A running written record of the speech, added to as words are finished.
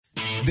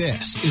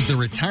This is the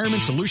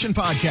Retirement Solution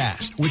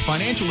Podcast with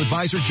financial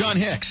advisor John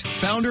Hicks,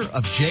 founder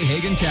of J.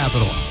 Hagan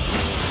Capital.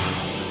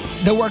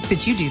 The work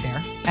that you do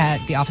there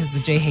at the offices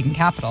of J. Hagan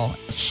Capital,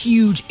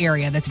 huge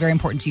area that's very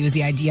important to you is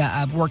the idea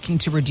of working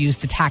to reduce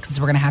the taxes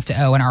we're going to have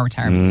to owe in our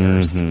retirement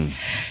years.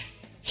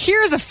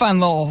 Here's a fun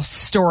little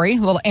story, a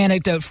little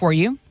anecdote for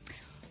you.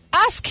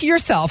 Ask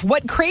yourself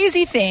what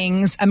crazy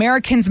things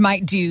Americans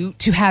might do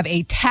to have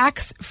a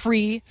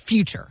tax-free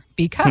future,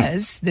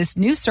 because this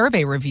new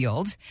survey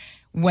revealed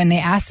when they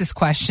asked this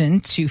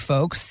question to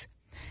folks,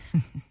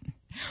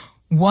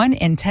 1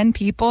 in 10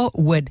 people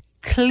would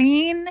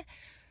clean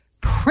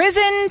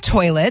prison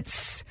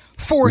toilets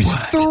for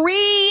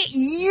 3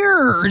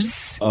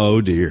 years.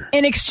 Oh, dear.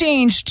 In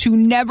exchange to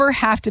never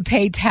have to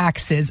pay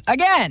taxes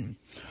again.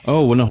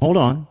 Oh, well, no, hold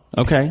on.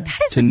 Okay.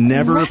 To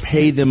never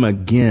pay them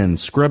again.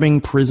 Scrubbing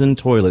prison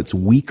toilets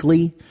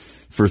weekly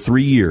for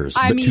 3 years.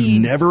 To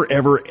never,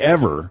 ever,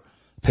 ever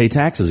pay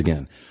taxes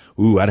again.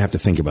 Ooh, I'd have to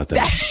think about that.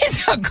 That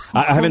is aggressive.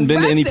 I haven't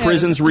been to any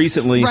prisons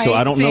recently, so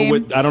I don't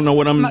know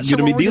what I'm going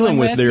to be dealing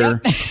with there.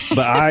 Yep.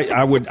 But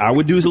I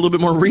would do a little bit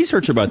more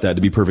research about that,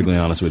 to be perfectly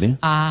honest with you.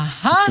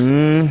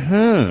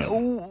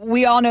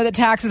 We all know that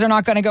taxes are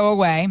not going to go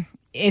away.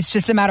 It's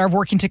just a matter of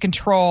working to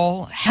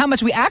control how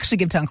much we actually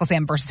give to Uncle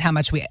Sam versus how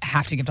much we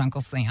have to give to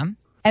Uncle Sam.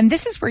 And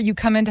this is where you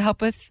come in to help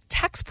with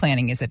tax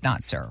planning, is it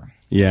not, sir?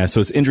 Yeah, so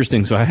it's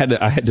interesting. So I had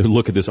to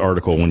look at this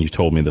article when you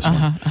told me this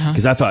one,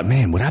 because I thought,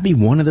 man, would I be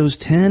one of those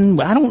 10?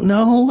 I don't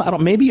know.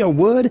 Maybe I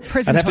would.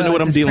 Prison I'd have to know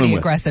what I'm dealing with.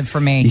 Aggressive for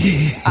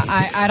me.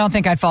 I don't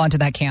think I'd fall into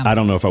that camp. I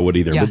don't know if I would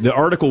either. Yeah. But the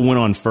article went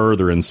on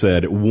further and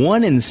said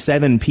 1 in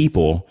 7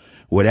 people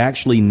would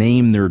actually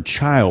name their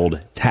child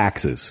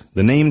taxes.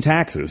 The name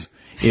taxes.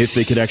 If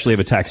they could actually have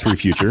a tax-free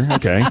future.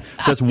 Okay. So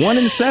that's 1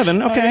 in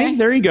 7. Okay.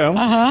 There you go.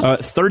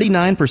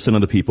 39%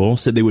 of the people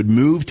said they would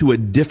move to a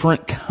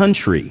different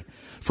country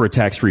for a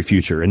tax-free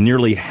future, and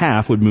nearly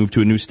half would move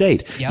to a new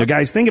state. Yep. Now,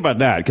 guys, think about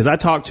that, because I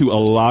talk to a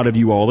lot of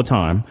you all the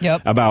time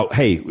about,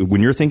 hey,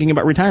 when you're thinking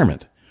about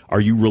retirement,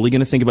 are you really going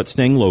to think about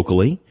staying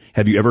locally?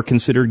 Have you ever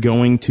considered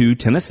going to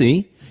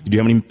Tennessee? Do you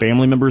have any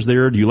family members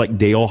there? Do you like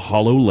Dale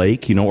Hollow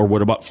Lake, or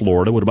what about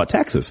Florida? What about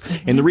Texas?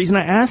 And the reason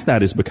I ask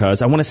that is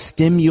because I want to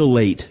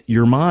stimulate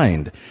your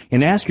mind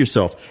and ask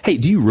yourself, hey,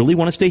 do you really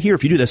want to stay here?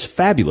 If you do, that's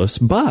fabulous,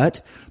 but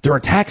there are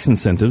tax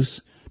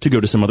incentives to go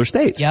to some other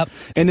states. Yep.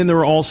 And then there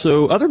are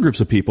also other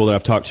groups of people that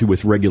I've talked to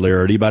with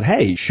regularity about,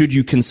 hey, should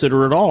you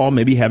consider at all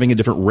maybe having a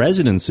different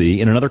residency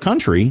in another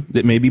country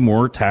that may be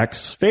more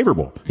tax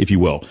favorable, if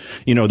you will?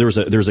 There's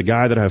a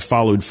guy that I've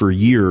followed for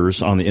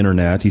years on the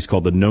internet. He's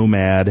called the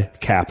Nomad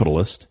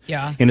Capitalist.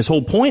 Yeah. And his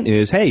whole point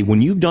is, hey,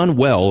 when you've done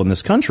well in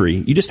this country,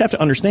 you just have to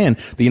understand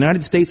the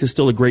United States is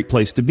still a great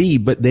place to be,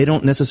 but they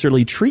don't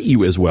necessarily treat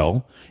you as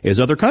well as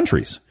other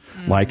countries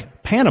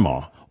like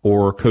Panama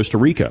or Costa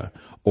Rica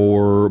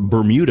or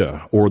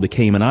Bermuda, or the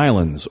Cayman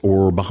Islands,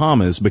 or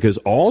Bahamas, because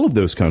all of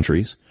those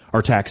countries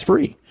are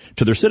tax-free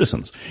to their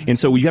citizens. And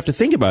so you have to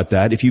think about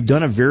that. If you've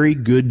done a very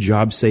good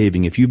job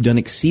saving, if you've done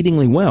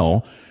exceedingly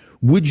well,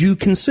 would you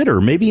consider,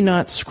 maybe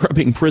not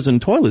scrubbing prison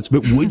toilets,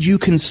 but would you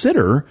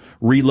consider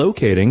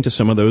relocating to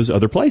some of those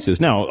other places?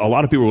 Now, a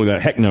lot of people will go,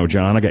 heck no,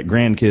 John, I got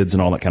grandkids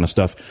and all that kind of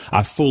stuff.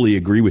 I fully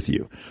agree with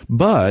you.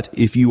 But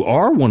if you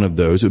are one of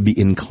those who would be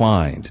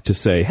inclined to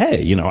say,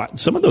 hey,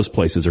 some of those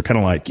places are kind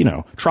of like,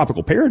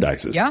 tropical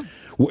paradises. Yeah.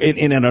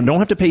 And I don't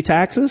have to pay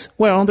taxes.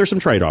 Well, there's some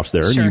trade-offs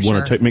there. Sure, you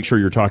want to make sure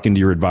you're talking to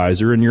your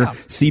advisor and your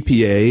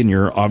CPA and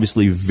your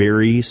obviously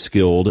very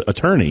skilled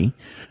attorney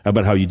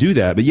about how you do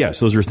that. But yes,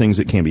 those are things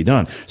that can be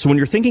done. So when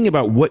you're thinking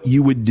about what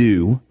you would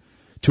do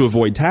to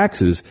avoid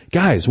taxes,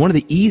 guys, one of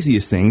the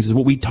easiest things is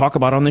what we talk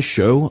about on this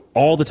show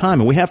all the time,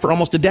 and we have for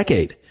almost a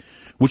decade,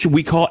 which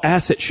we call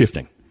asset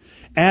shifting.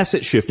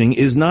 Asset shifting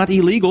is not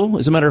illegal.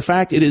 As a matter of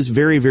fact, it is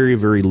very, very,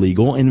 very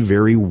legal and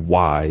very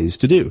wise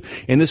to do.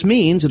 And this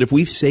means that if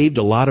we've saved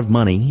a lot of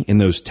money in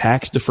those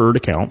tax-deferred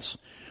accounts,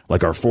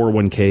 like our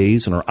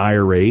 401ks and our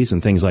IRAs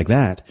and things like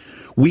that,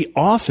 we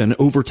often,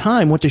 over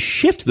time, want to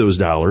shift those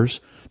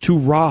dollars to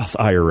Roth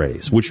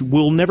IRAs, which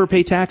will never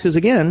pay taxes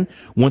again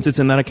once it's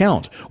in that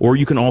account. Or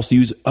you can also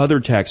use other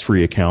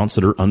tax-free accounts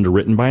that are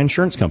underwritten by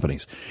insurance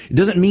companies. It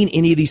doesn't mean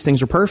any of these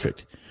things are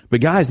perfect. But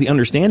guys, the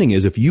understanding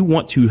is if you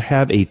want to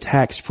have a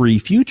tax-free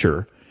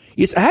future,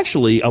 it's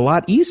actually a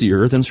lot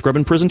easier than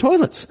scrubbing prison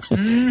toilets.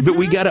 But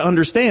we got to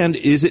understand,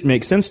 is it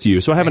make sense to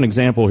you? So I have an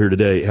example here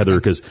today, Heather,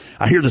 because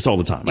I hear this all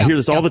the time. I hear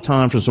this all the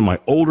time from some of my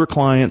older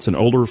clients and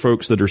older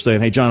folks that are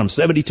saying, hey, John, I'm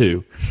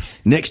 72.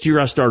 Next year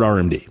I start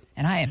RMD.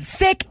 And I am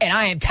sick and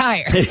I am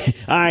tired.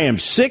 I am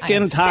sick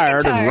and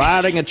tired of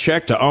writing a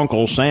check to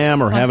Uncle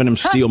Sam or having him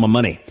steal my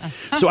money.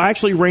 So I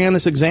actually ran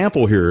this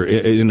example here.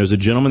 And there's a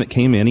gentleman that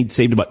came in. He'd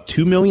saved about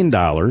 $2 million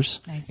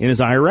in his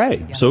IRA.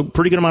 Yeah. So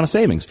pretty good amount of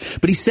savings.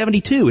 But he's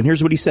 72. And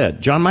here's what he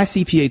said. John, my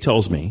CPA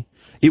tells me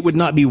it would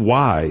not be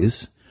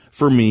wise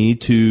for me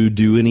to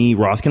do any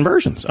Roth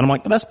conversions. And I'm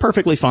like, well, that's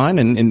perfectly fine.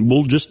 And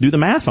we'll just do the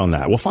math on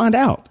that. We'll find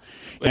out.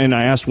 And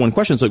I asked one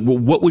question. It's like, well,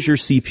 what was your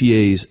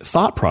CPA's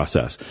thought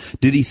process?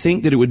 Did he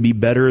think that it would be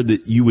better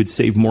that you would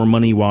save more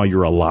money while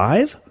you're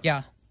alive?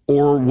 Yeah.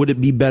 or would it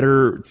be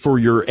better for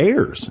your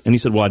heirs? And he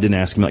said, well, I didn't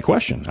ask him that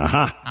question.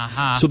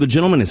 So the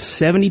gentleman is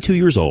 72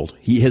 years old.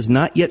 He has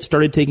not yet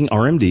started taking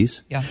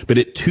RMDs, but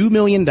at $2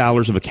 million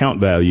of account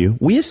value,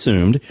 we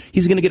assumed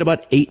he's going to get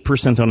about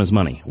 8% on his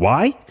money.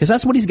 Why? Because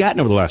that's what he's gotten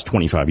over the last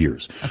 25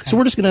 years. Okay. So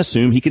we're just going to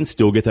assume he can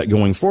still get that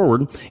going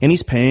forward, and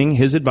he's paying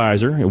his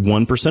advisor at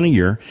 1% a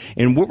year.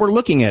 And what we're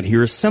looking at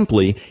here is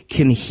simply,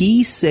 can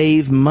he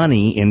save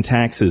money in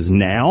taxes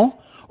now?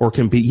 Or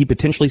can he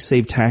potentially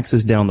save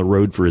taxes down the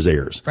road for his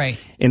heirs? Right.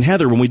 And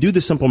Heather, when we do the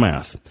simple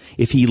math,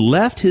 if he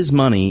left his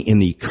money in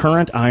the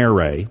current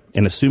IRA,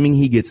 and assuming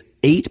he gets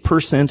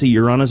 8% a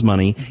year on his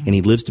money, and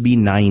he lives to be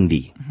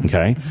 90,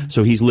 okay?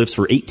 So he lives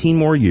for 18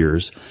 more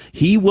years,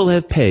 he will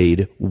have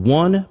paid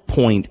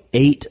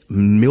 $1.8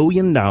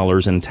 million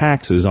in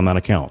taxes on that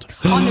account.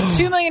 On the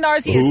 $2 million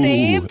he has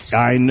saved?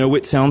 I know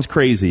it sounds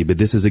crazy, but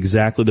this is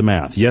exactly the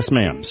math. Yes,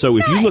 ma'am. So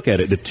if you look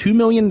at it, the $2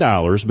 million,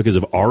 because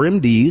of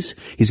RMDs,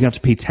 he's going to have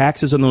to pay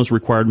taxes on those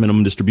required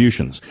minimum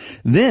distributions.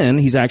 Then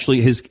his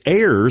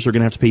heirs are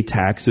going to have to pay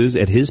taxes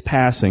at his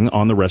passing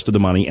on the rest of the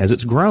money as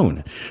it's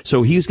grown.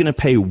 So he's going to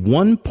pay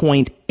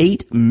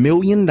 $1.8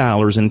 million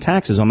in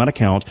taxes on that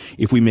account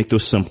if we make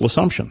those simple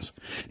assumptions.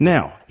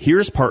 Now,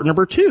 here's part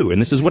number 2, and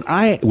this is what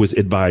I was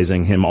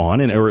advising him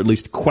on, or at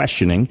least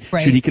questioning,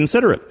 should he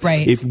consider it?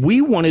 Right. If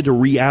we wanted to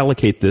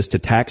reallocate this to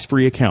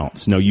tax-free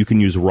accounts, now you can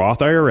use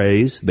Roth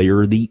IRAs. They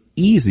are the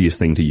easiest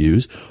thing to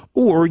use,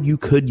 or you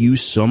could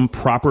use some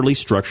properly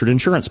structured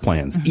insurance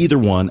plans. Either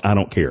one, I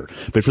don't care.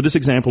 But for this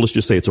example, let's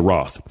just say it's a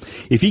Roth.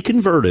 If he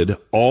converted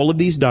all of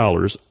these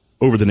dollars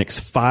over the next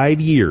 5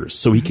 years,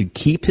 so he could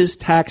keep his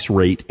tax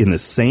rate in the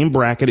same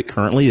bracket it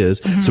currently is,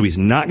 so he's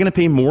not going to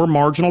pay more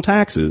marginal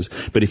taxes,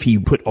 but if he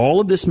put all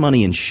of this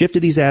money and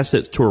shifted these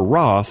assets to a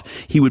Roth,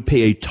 he would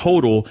pay a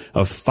total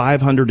of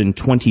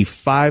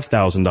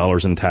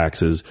 $525,000 in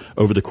taxes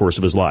over the course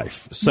of his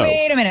life. So,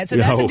 wait a minute, so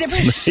that's a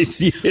different...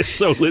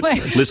 So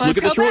let's look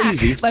at this real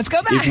easy. Let's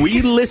go back. If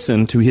we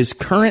listen to his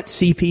current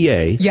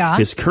CPA,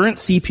 his current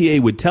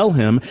CPA would tell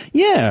him,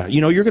 you're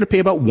going to pay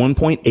about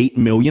 $1.8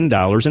 million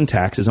in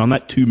taxes on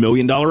that $2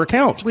 million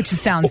account. Which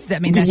sounds,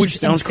 which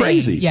sounds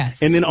crazy.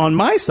 Yes. And then on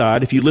my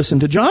side, if you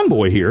listen to John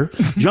Boy here,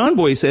 John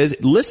Boy says,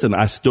 listen,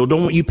 I still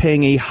don't want you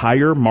paying a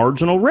higher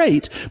marginal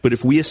rate, but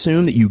if we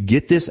assume that you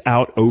get this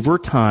out over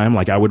time,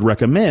 like I would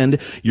recommend,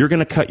 you're going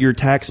to cut your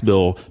tax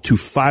bill to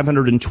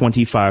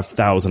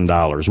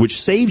 $525,000, which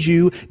saves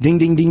you, ding,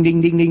 ding, ding, ding,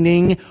 ding, ding,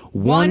 ding,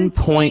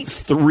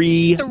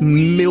 $1.3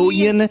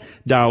 million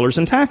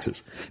in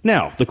taxes.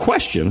 Now, the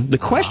question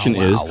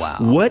is,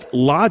 what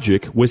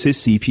logic was his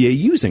CPA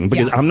using?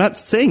 Because I'm not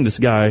saying this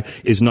guy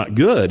is not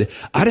good.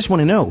 I just want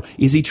to know,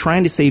 is he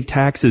trying to save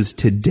taxes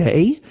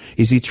today?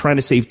 Is he trying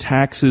to save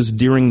taxes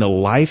during the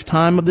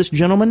lifetime of this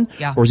gentleman?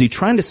 Or is he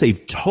trying to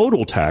save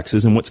total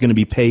taxes and what's going to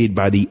be paid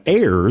by the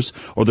heirs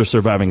or their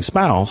surviving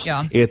spouse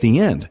at the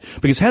end?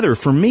 Because Heather,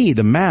 for me,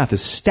 the math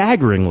is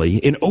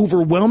staggeringly and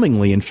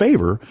overwhelmingly in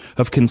favor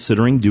of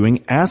considering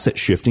doing asset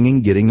shifting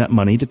and getting that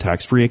money to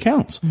tax-free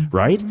accounts,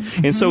 right?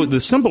 And so the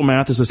simple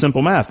math is the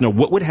simple math. Now,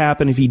 what would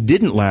happen if he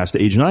didn't last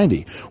age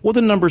 90? Well,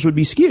 the numbers would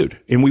be skewed,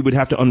 and we would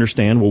have to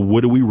understand, well,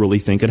 what do we really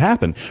think could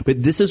happen?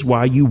 But this is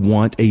why you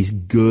want a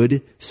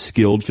good,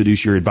 skilled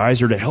fiduciary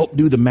advisor to help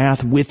do the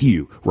math with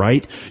you,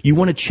 right? You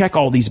want to check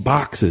all these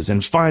boxes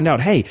and find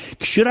out, hey,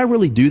 should I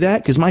really do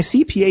that? Because my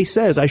CPA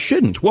says I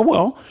shouldn't.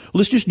 Well,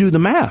 let's just do the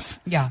math.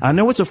 I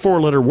know it's a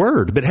 4-letter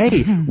word, but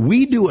hey,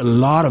 we do a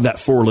lot of that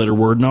 4-letter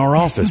word in our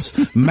office,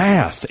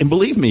 math. And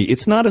believe me,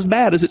 it's not as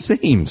bad as it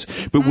seems.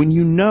 But when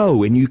you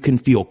know and you can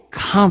feel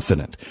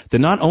confident that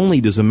not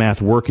only does the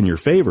math work in your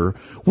favor,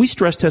 we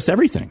stress test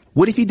everything.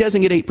 What if he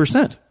doesn't get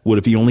 8%? What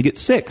if he only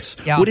gets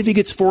 6%? What if he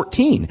gets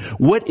 14%?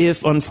 What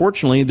if,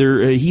 unfortunately,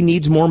 he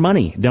needs more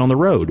money down the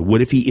road?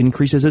 What if he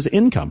increases his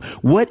income?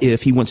 What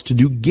if he wants to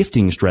do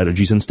gifting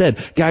strategies instead?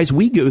 Guys,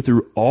 we go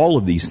through all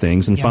of these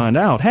things and find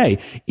out, hey,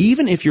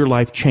 even if your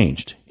life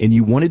changed and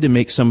you wanted to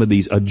make some of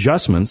these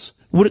adjustments,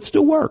 would it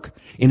still work?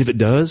 And if it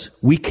does,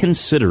 we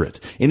consider it.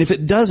 And if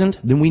it doesn't,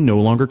 then we no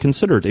longer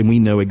consider it. And we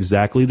know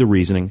exactly the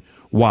reasoning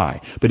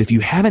why. But if you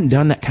haven't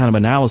done that kind of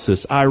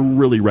analysis, I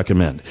really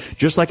recommend,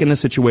 just like in this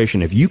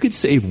situation, if you could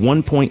save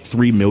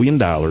 $1.3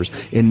 million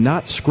and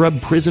not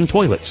scrub prison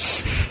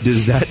toilets,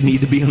 does that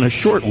need to be on a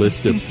short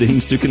list of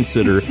things to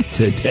consider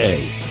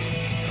today?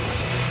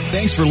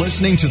 Thanks for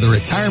listening to the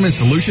Retirement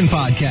Solution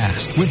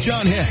Podcast with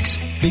John Hicks.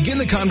 Begin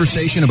the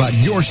conversation about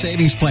your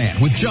savings plan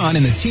with John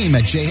and the team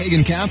at J.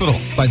 Hagan Capital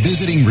by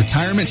visiting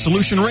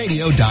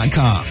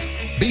retirementsolutionradio.com.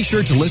 Be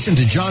sure to listen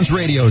to John's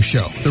radio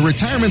show, The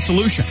Retirement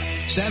Solution,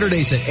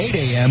 Saturdays at 8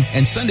 a.m.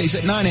 and Sundays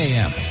at 9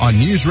 a.m. on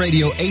News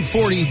Radio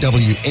 840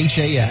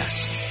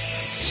 WHAS.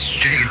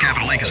 J. Hagan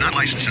Capital Inc. is not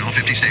licensed in all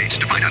 50 states.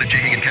 To find out if J.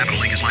 Hagan Capital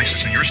Inc. is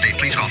licensed in your state,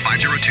 please call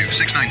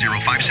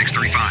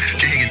 502-690-5635.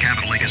 J. Hagan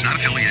Capital Inc. is not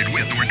affiliated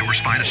with nor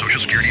endorsed by the Social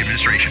Security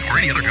Administration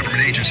or any other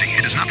government agency.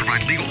 It does not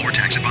provide legal or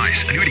tax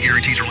advice. Annuity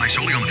guarantees rely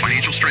solely on the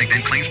financial strength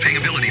and claims paying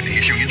ability of the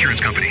issuing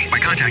insurance company. By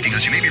contacting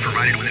us, you may be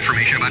provided with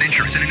information about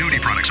insurance and annuity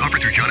products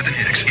offered through Jonathan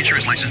Hicks,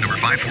 insurance license number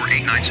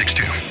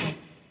 548962.